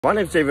My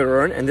name's David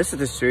Warren, and this is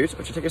the series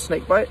which will take a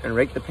snake bite and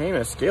rate the pain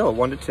on a scale of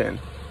 1 to 10.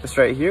 This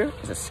right here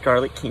is a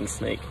scarlet king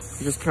snake.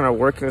 He's just kind of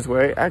working his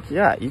way. Actually,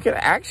 yeah, you can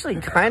actually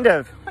kind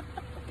of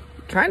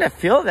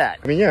feel that.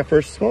 I mean, yeah, for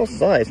a small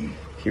size,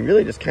 he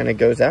really just kind of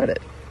goes at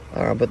it.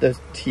 But those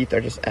teeth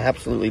are just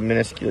absolutely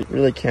minuscule. You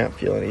really can't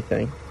feel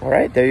anything. All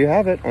right, there you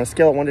have it. On a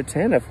scale of 1 to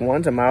 10, if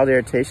 1's a mild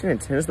irritation and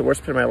 10 is the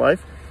worst pain of my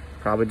life,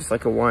 probably just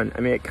like a 1.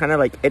 I mean, it kind of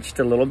like itched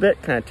a little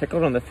bit, kind of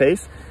tickled on the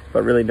face,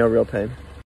 but really no real pain.